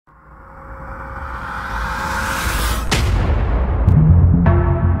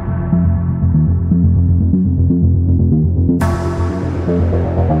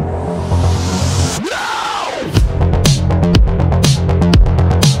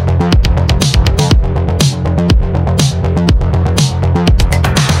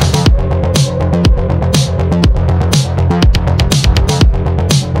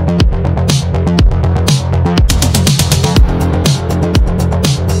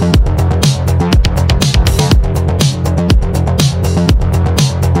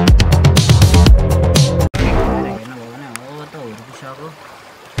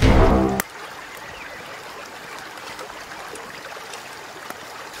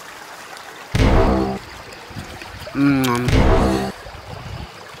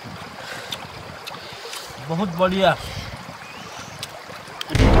बहुत बढ़िया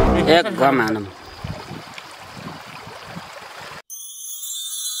एकदम आनन्द।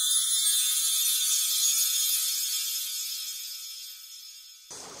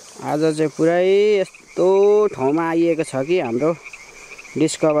 आज चाहिँ पुरै यस्तो ठाउँमा आइएको छ कि हाम्रो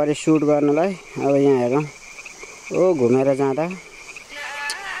डिस्कभरी सुट गर्नलाई। अब यहाँ हेरौँ, ओ घुमेर जाँदा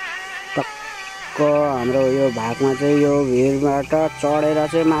टक्क हाम्रो यो भागमा चाहिँ यो भिरबाट चढेर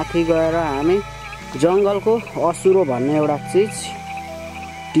चाहिँ माथि गएर हामी जङ्गलको असुरो भन्ने एउटा चिज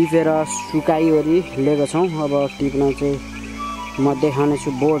टिपेर सुकाइवरी लिएको छौँ। अब टिप्न चाहिँ म देखाउने छु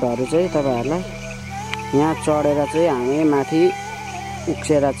बोर्डहरू चाहिँ तपाईँहरूलाई। यहाँ चढेर चाहिँ हामी माथि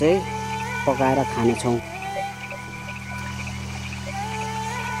उक्सेर चाहिँ पकाएर खानेछौँ।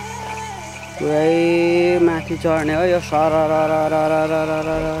 पुरै माथि चढ्ने हो यो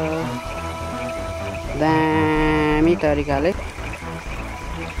सरररररररररर दामी तरिकाले।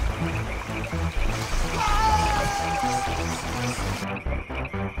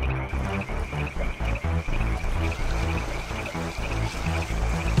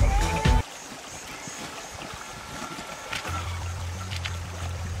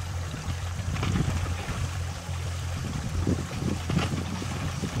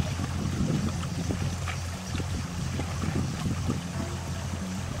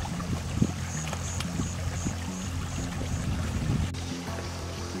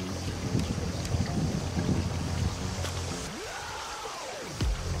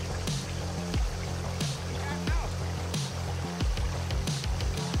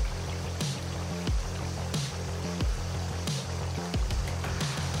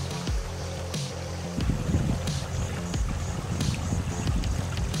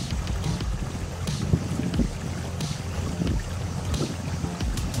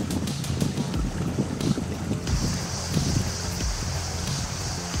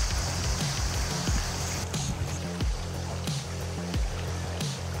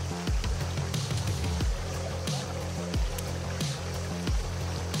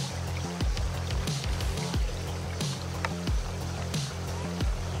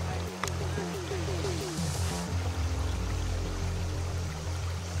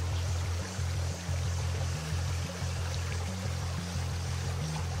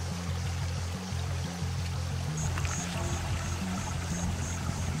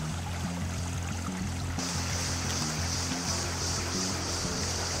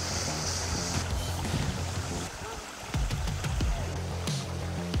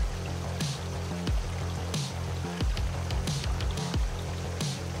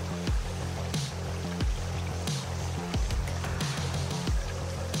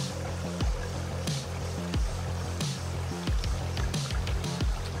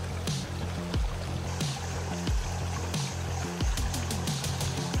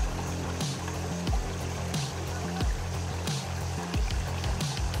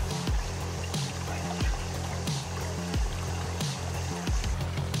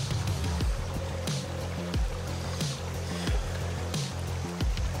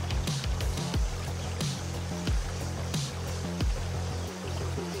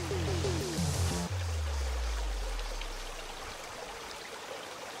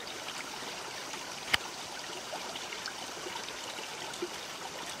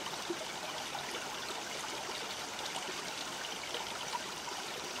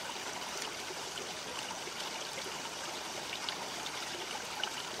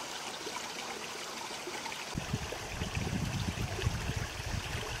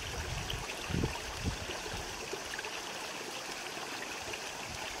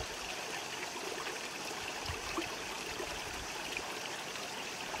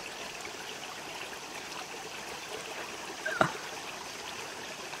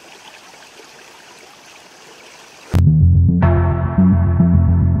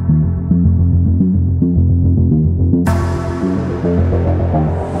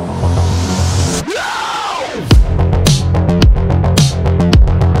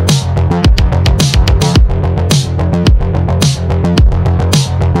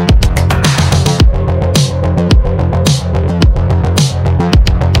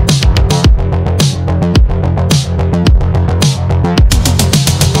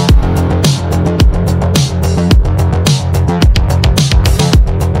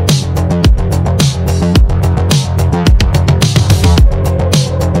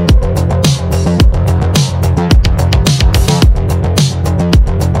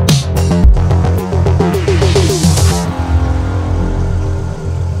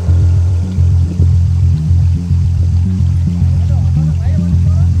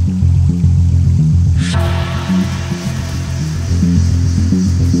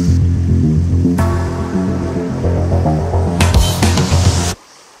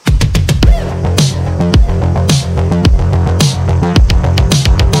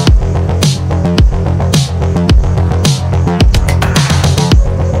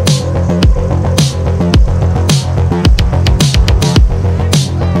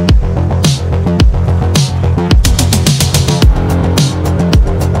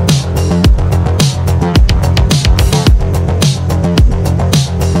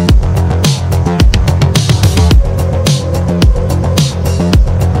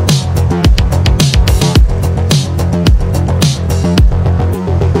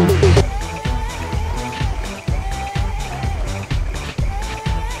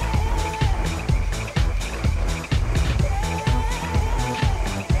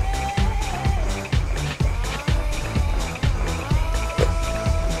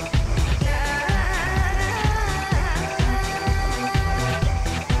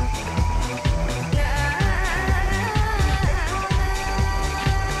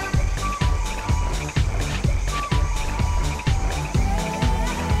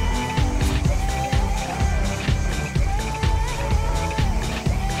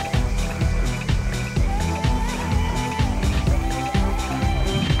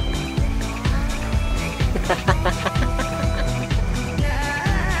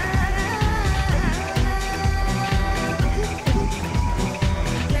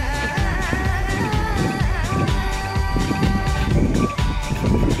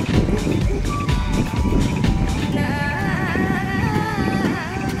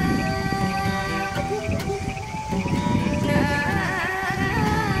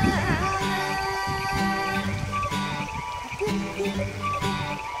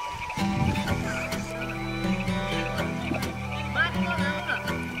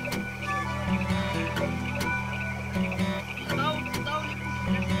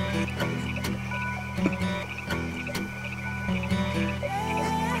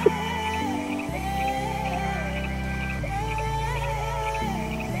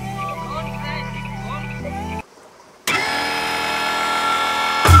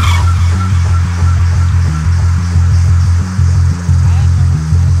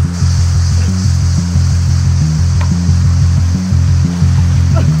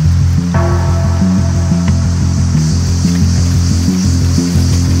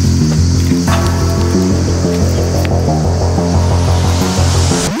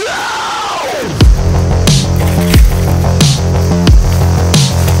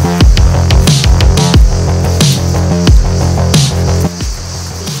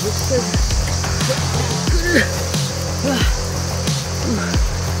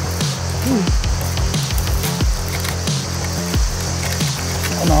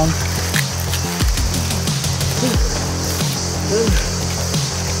 Come on.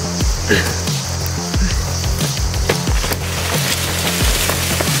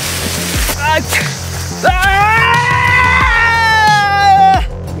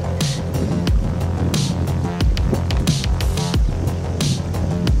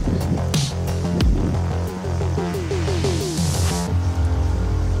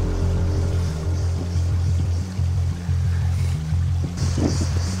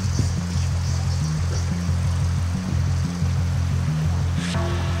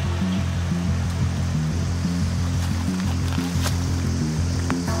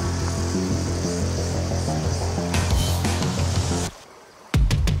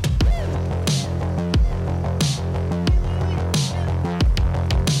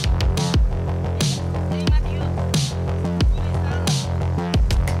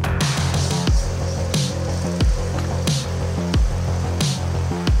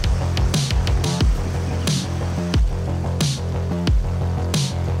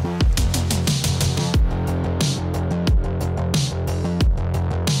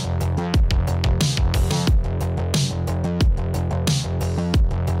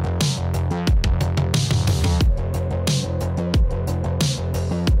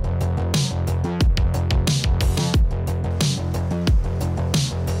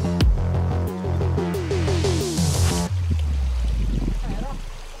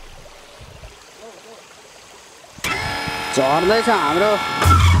 झर्दैछ हाम्रो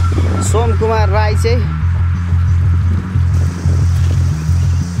सोमकुमार राई चाहिँ।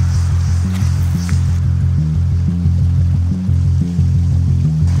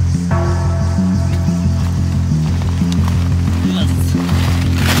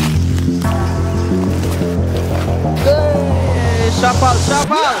 सफल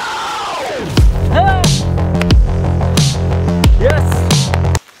सफल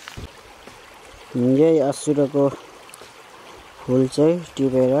यही असुरको फुल चाहिँ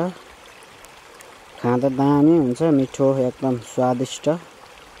टिपेर खाँदा दामी हुन्छ, मिठो एकदम स्वादिष्ट।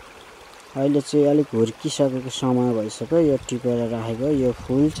 अहिले चाहिँ अलिक हुर्किसकेको समय भइसक्यो यो टिपेर राखेको। यो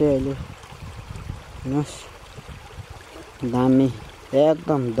फुल चाहिँ अहिले हेर्नुहोस् दामी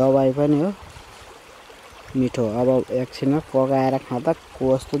एकदम दबाई पनि हो, मिठो। अब एकछिनमा पकाएर खाँदा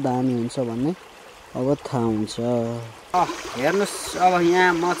कस्तो दामी हुन्छ भन्ने अब थाहा हुन्छ। हेर्नुहोस् अब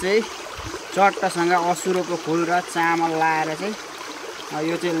यहाँ म चाहिँ चट्टासँग असुरोको फुल र चामल लाएर चाहिँ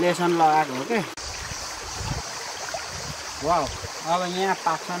यो चाहिँ लेसन लगाएको हो क्या। वाउ, अब यहाँ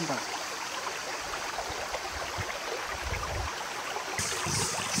पाक्छ नि त।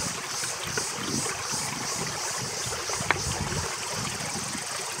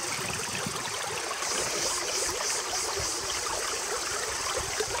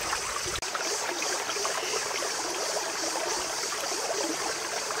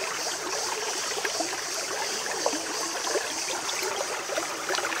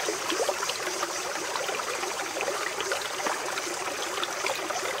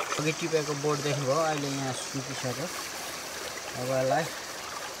 अघि टिपेको बोट देख्नुभयो, अहिले यहाँ सुकिसक्यो। अब यसलाई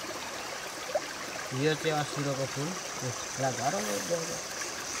यो चाहिँ असुरोको फुल, यसलाई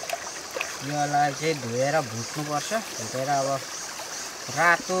यसलाई चाहिँ धोएर भुट्नुपर्छ। भुटेर अब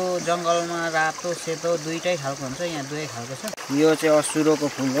रातो जङ्गलमा रातो सेतो दुईटै खालको हुन्छ, यहाँ दुवै खालको छ। यो चाहिँ असुरोको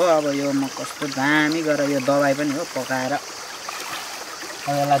फुल हो। अब यो म कस्तो दामी गरेर, यो दबाई पनि हो, पकाएर अब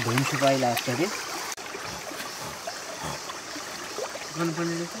यसलाई धुन्छु पहिला एकचोटि।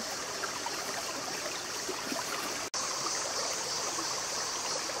 गर्नुपर्ने रहेछ।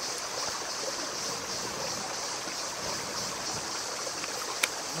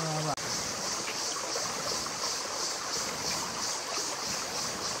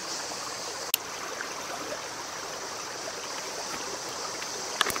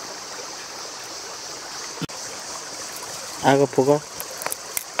 आगो फुक।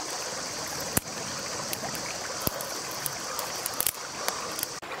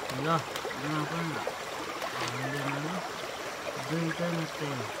 ल यहाँ पनि दुईटै मात्रै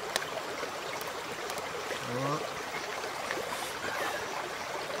हो।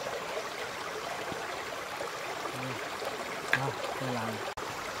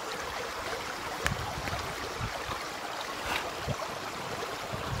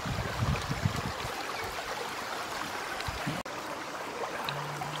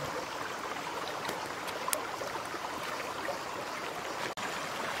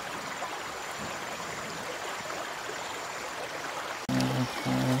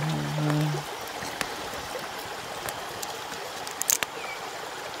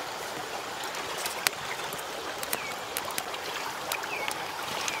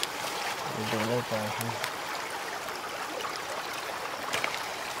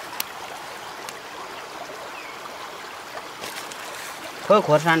 खोइ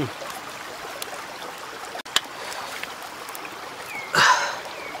खोर्सानी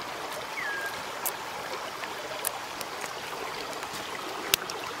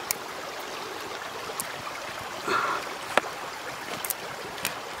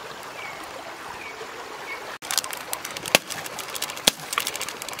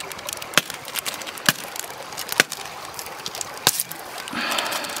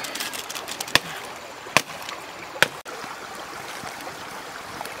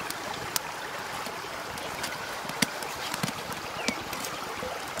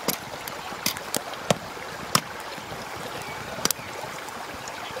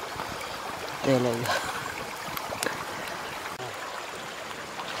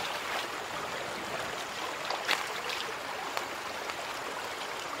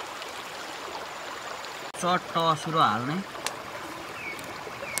चट्ट सुरु हाल्ने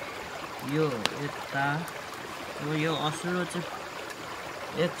यो यता अब यो असुरो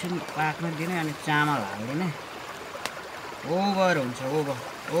चाहिँ एकछिन पाक्न दिने अनि चामल हालिदिने ओभर हुन्छ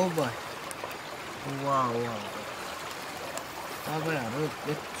ओभर वाह तपाईँहरू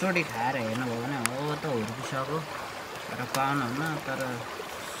एकचोटि खाएर हेर्नुभयो भने हो त हुर्किसक्यो र पाउनुहुन्न तर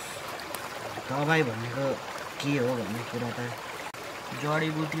दबाई भनेको के हो भन्ने कुरा त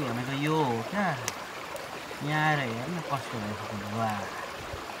जडीबुटी भनेको यो हो क्या यहाँ आएर हेर्न कस्तो भइसक्यो वाह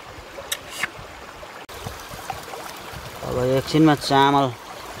अब एकछिनमा चामल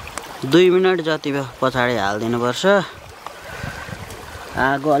 2 मिनट जति पछाडि हालिदिनुपर्छ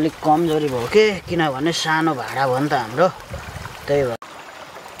आगो अलिक कमजोरी भयो के किनभने सानो भाडा भयो नि त हाम्रो त्यही भएर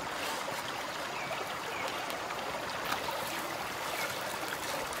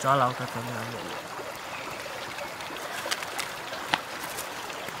चलाउ त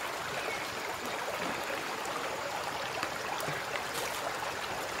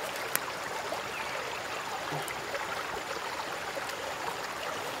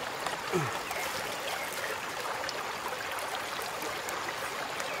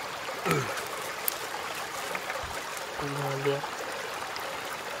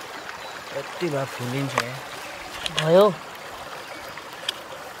यति भए फुलिन्छ भयो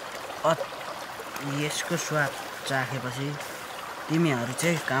यसको स्वाद चाखेपछि तिमीहरू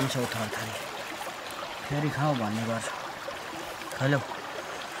चाहिँ काम छौ थरथरी फेरि खाऊ भन्ने गर्छ खैलो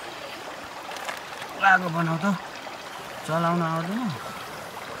आगो बनाऊ त चलाउन आउँदैन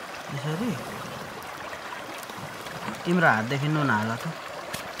यसरी तिम्रो हातदेखि नुन हाल त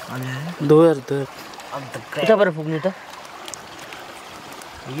अलि दोर उताबाट पुग्नु त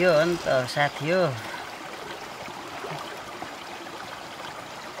यो हो नि त साथी हो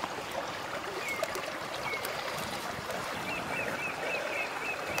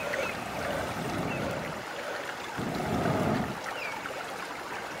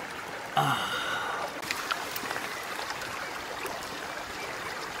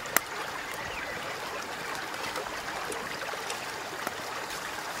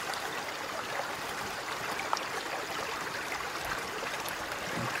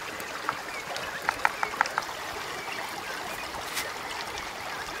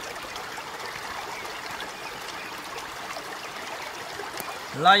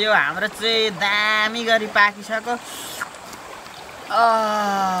ल यो हाम्रो चाहिँ दामी गरी पाकिसक्यो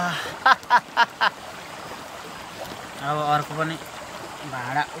अब अर्को पनि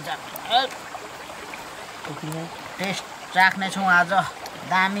भाडा टेस्ट चाख्नेछौँ आज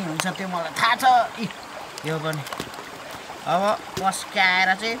दामी हुन्छ त्यो मलाई थाहा छ यो पनि अब पस्काएर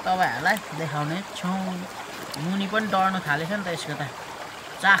चाहिँ तपाईँहरूलाई देखाउने छौँ मुनि पनि डढ्नु थालेछ नि त यसको त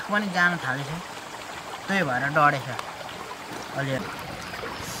चाख पनि जान थालेछ त्यही भएर डढेछ अलि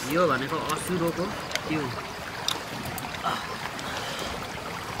यो भनेको असुरोको त्यो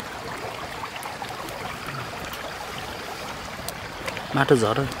माटो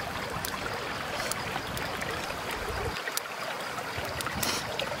झर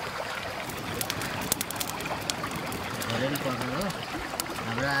झरेर पर्नु हो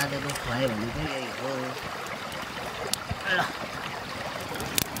हाम्रो आजको खुवायो भने चाहिँ यही हो ल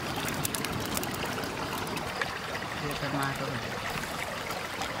त्यो त माटो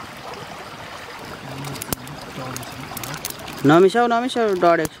नमिसाउ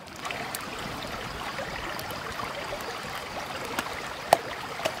डढेको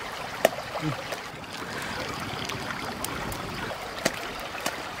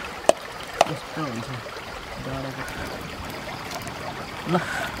यस्तो हुन्छ डढेको ल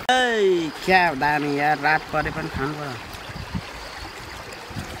क्या दामी यार रात परे पनि खानु पर्यो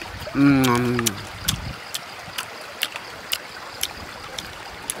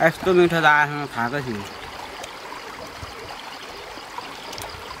यस्तो मिठो त आफूमा खाएको थियो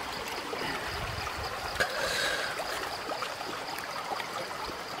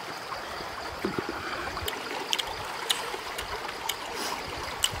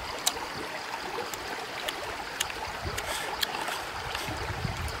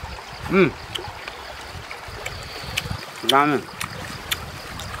दामी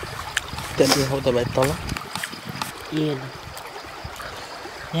त्यति हो त भाइ तल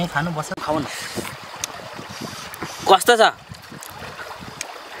यहीँ खानु बस्छ खाऊ न कस्तो छ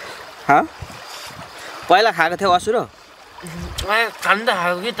पहिला खाएको थियो असुरो खानु त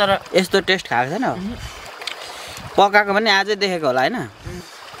खाएको कि तर यस्तो टेस्ट खाएको छैन पकाएको पनि आजै देखेको होला होइन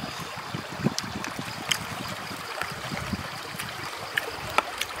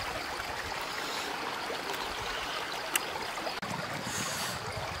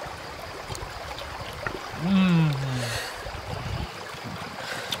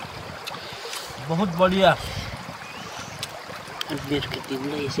बहुत बढ़िया मेरो खेती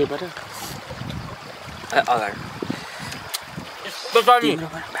पनि यसैबाट अगाडि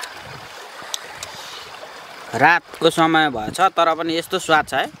रातको समय भएछ तर पनि यस्तो स्वाद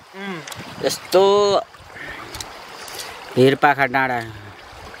छ है यस्तो हिरपाखा डाँडा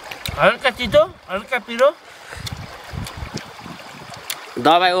हल्का चितो हल्का पिरो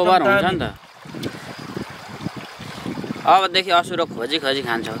दबाई ओभर हुन्छ नि त अबदेखि असुरो खोजी खोजी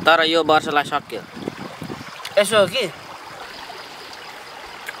खान्छौ तर यो वर्षलाई सक्यो यसो हो कि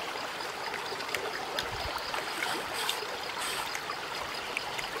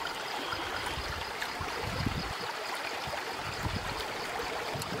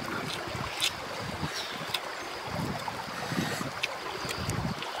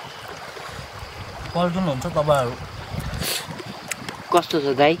पल्टुनुहुन्छ तपाईहरु कस्तो छ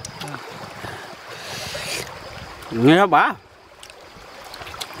दाइ मेरो भा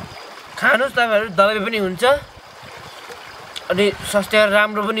खानुस् तपाईहरु दबाई पनि हुन्छ अनि स्वास्थ्य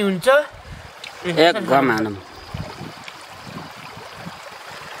राम्रो पनि हुन्छ एकदम आनन्द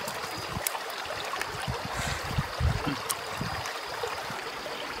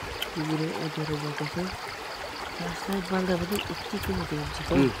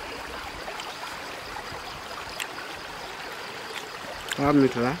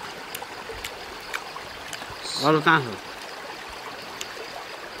मिठो ला अरू कहाँ छ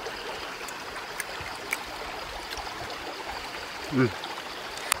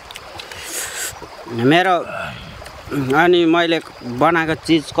मेरो अनि मैले बनाएको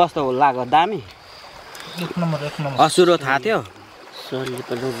चिज कस्तो लाग्यो दामी एक नम्बर असुरो थाहा थियो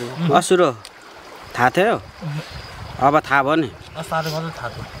असुरो थाहा थियो अब थाहा भयो नि साह्रै मात्रै थाहा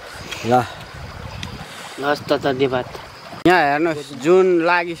थियो ल हस् त धन्यवाद यहाँ हेर्नुहोस् जुन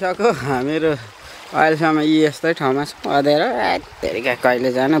लागिसक्यो हामीहरू अहिलेसम्म यस्तै ठाउँमा छ अँध्यारो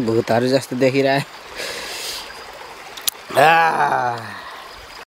कहिले जान भूतहरू जस्तो देखिरह्यो